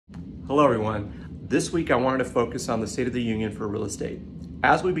Hello everyone. This week I wanted to focus on the State of the Union for real estate.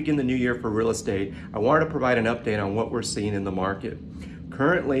 As we begin the new year for real estate, I wanted to provide an update on what we're seeing in the market.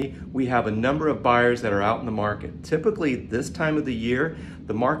 Currently, we have a number of buyers that are out in the market. Typically, this time of the year,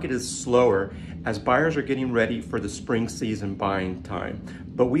 the market is slower as buyers are getting ready for the spring season buying time.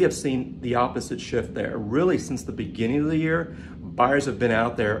 But we have seen the opposite shift there. Really, since the beginning of the year, buyers have been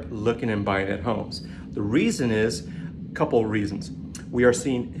out there looking and buying at homes. The reason is a couple of reasons. We are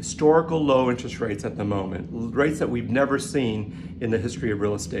seeing historical low interest rates at the moment, rates that we've never seen in the history of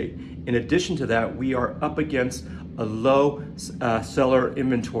real estate. In addition to that, we are up against a low seller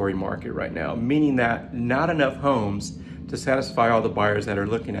inventory market right now, meaning that not enough homes to satisfy all the buyers that are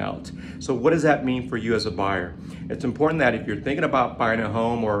looking out. So what does that mean for you as a buyer? It's important that if you're thinking about buying a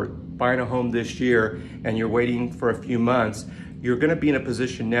home or buying a home this year and you're waiting for a few months, you're gonna be in a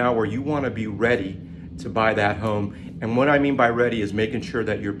position now where you wanna be ready to buy that home. And what I mean by ready is making sure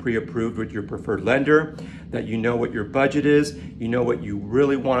that you're pre-approved with your preferred lender, that you know what your budget is, you know what you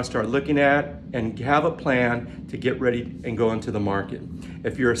really want to start looking at, and have a plan to get ready and go into the market.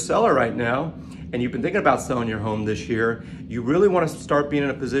 If you're a seller right now, and you've been thinking about selling your home this year, you really want to start being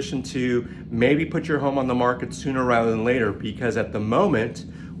in a position to maybe put your home on the market sooner rather than later, because at the moment,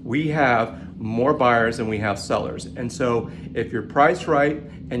 we have more buyers than we have sellers. And so if you're priced right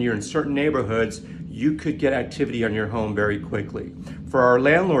and you're in certain neighborhoods, you could get activity on your home very quickly. For our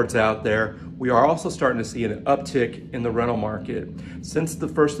landlords out there, we are also starting to see an uptick in the rental market. Since the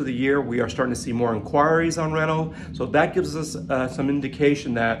first of the year, we are starting to see more inquiries on rental. So that gives us some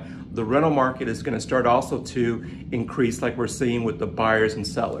indication that the rental market is going to start also to increase like we're seeing with the buyers and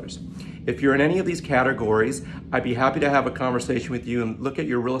sellers. If you're in any of these categories, I'd be happy to have a conversation with you and look at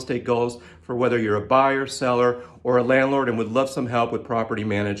your real estate goals for whether you're a buyer, seller, or a landlord and would love some help with property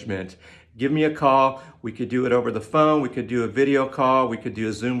management. Give me a call. We could do it over the phone. We could do a video call. We could do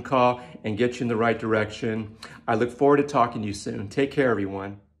a Zoom call and get you in the right direction. I look forward to talking to you soon. Take care,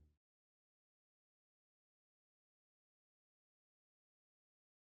 everyone.